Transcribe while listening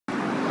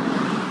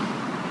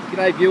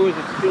G'day viewers,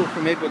 it's Phil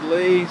from Edward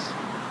Lees,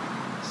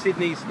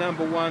 Sydney's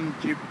 #1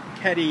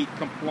 Ducati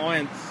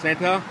Compliance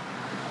Centre.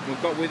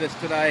 We've got with us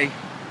today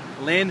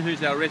Len,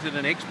 who's our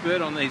resident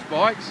expert on these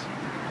bikes.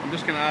 I'm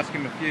just going to ask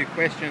him a few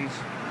questions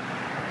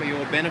for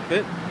your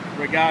benefit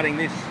regarding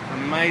this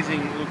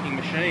amazing looking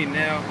machine.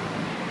 Now,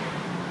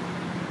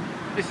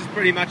 this is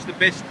pretty much the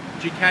best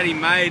Ducati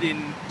made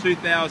in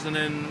 2000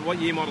 and what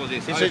year model is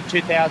this? This is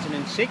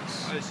 2006.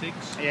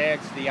 06. Yeah,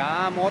 it's the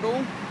R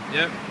model.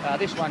 Yep.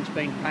 This one's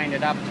been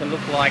painted up to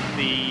look like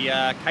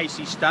the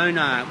Casey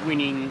Stoner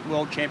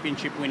World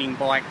Championship winning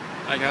bike.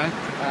 Okay.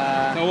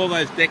 So all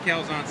those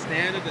decals aren't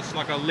standard, it's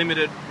like a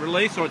limited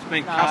release, or it's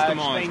been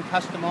customised? It's been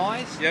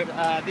customised.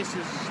 Yep. This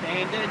is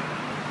standard.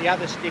 The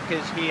other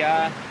stickers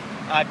here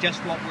are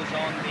just what was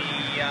on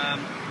the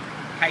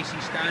Casey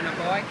Stoner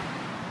bike.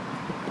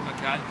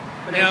 Okay.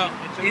 But now,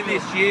 in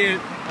this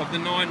year of the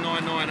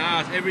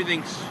 999Rs,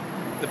 everything's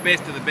the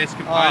best of the best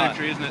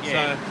componentry, isn't it?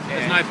 Yeah, so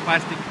there's no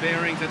plastic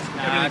bearings,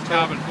 everything's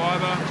carbon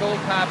fibre. It's all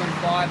carbon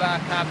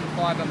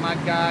fibre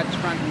mud guards,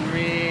 front and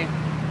rear,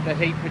 the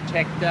heat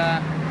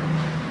protector.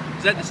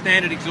 Is that the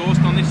standard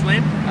exhaust on this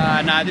Len?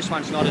 No, this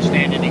one's not a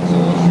standard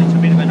exhaust, it's a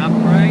bit of an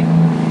upgrade.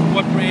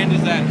 What brand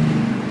is that?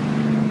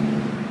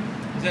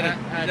 Is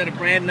that a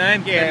brand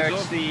name? Yeah,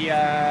 it's the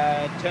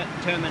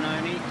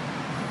Terminoni.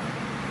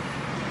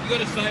 You've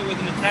got to say it with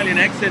an Italian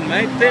accent,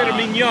 mate.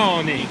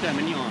 Terminoni.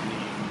 Terminoni.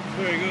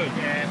 Very good.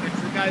 Yeah, but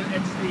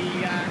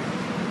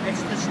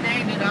it's the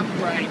standard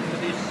upgrade for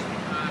this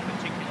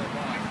particular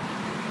bike.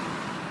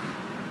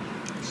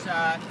 It's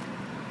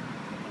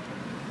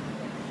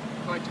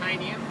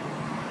titanium.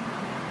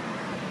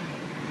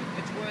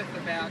 It's worth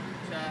about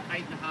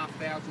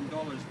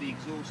 $8,500, the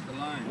exhaust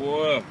alone.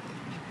 Whoa.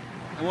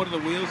 And what are the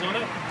wheels on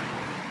it?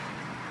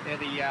 They're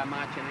the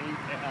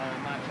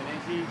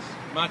Marcineses.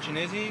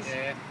 Marcineses?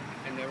 Yeah,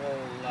 and they're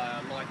all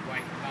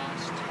lightweight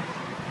cast.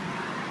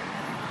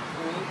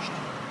 Forged.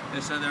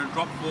 Yeah, so they're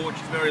drop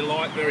forged, very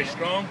light, very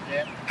strong.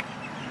 Yeah.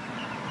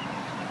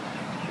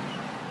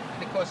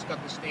 And of course, it's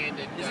got the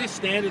standard. Is this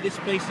standard, this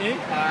piece here?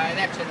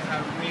 That's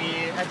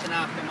that's an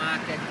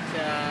aftermarket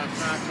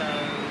Prato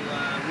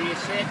rear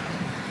set.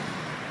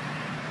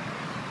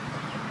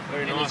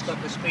 Very nice. It's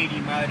got the Speedy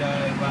Moto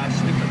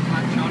slipper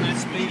clutch on it.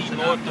 Speedy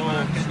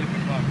Moto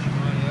slipper clutch.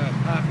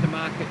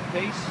 Aftermarket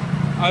piece.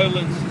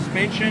 Öhlins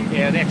suspension.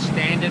 Yeah, that's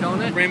standard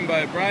on it.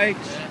 Brembo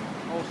brakes. Yeah,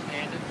 all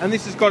standard. And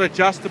this has got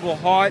adjustable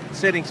height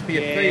settings for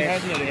your feet,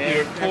 hasn't it? Yeah, if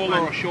you're a taller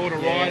or shorter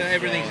rider,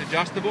 everything's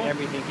adjustable.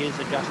 Everything is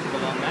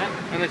adjustable on that.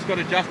 And it's got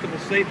adjustable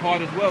seat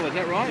height as well, is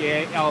that right?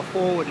 Yeah,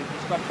 forward.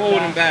 It's got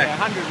forward and back.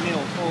 100 mil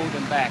forward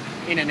and back,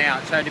 in and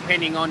out. So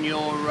depending on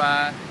your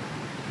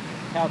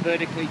how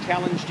vertically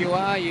challenged you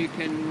are, you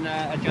can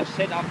just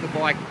set up the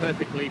bike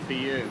perfectly for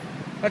you.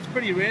 That's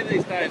pretty rare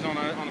these days on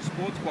a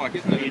sports bike,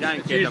 isn't it? You don't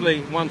it's get usually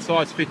them. one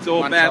size fits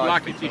all. Bad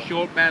luck if you're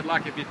short, bad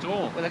luck if you're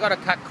tall. Well, they've got to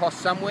cut costs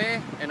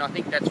somewhere, and I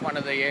think that's one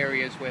of the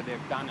areas where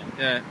they've done it.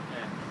 Yeah.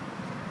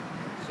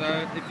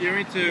 So if you're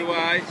into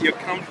your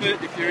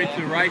comfort, if you're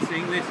into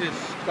racing, this is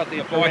got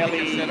the bike you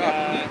can set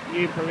up.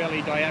 New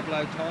Pirelli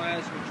Diablo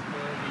tyres, which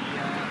were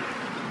the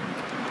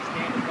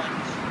standard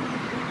ones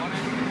on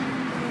it.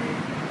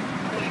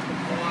 Fully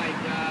complied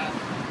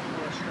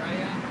for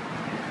Australia.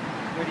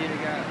 Ready to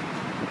go.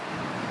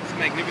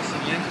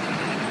 Magnificent lens.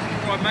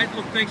 Right, mate,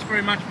 look, thanks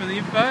very much for the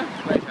info.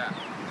 Pleasure.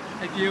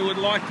 If you would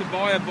like to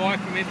buy a bike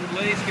from Edward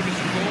Lees, give us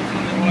a call,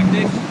 something like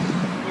this.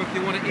 Or if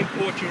you want to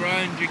import your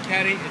own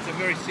Ducati, it's a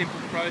very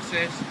simple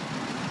process.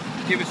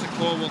 Give us a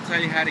call, we'll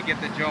tell you how to get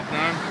the job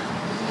done.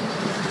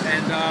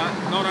 And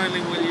not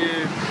only will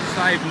you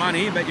save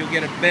money, but you'll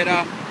get a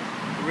better,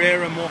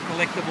 rarer, more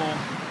collectible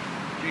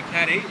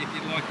Ducati if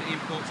you'd like to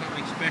import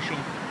something special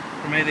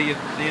from either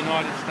the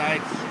United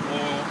States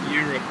or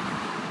Europe.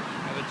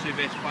 The two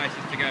best places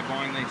to go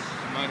buying these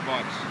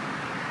motorbikes.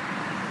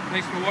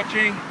 Thanks for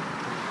watching.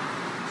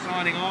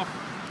 Signing off.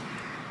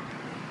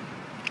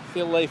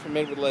 Phil Lee from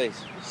Edward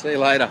Lees. See you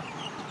later.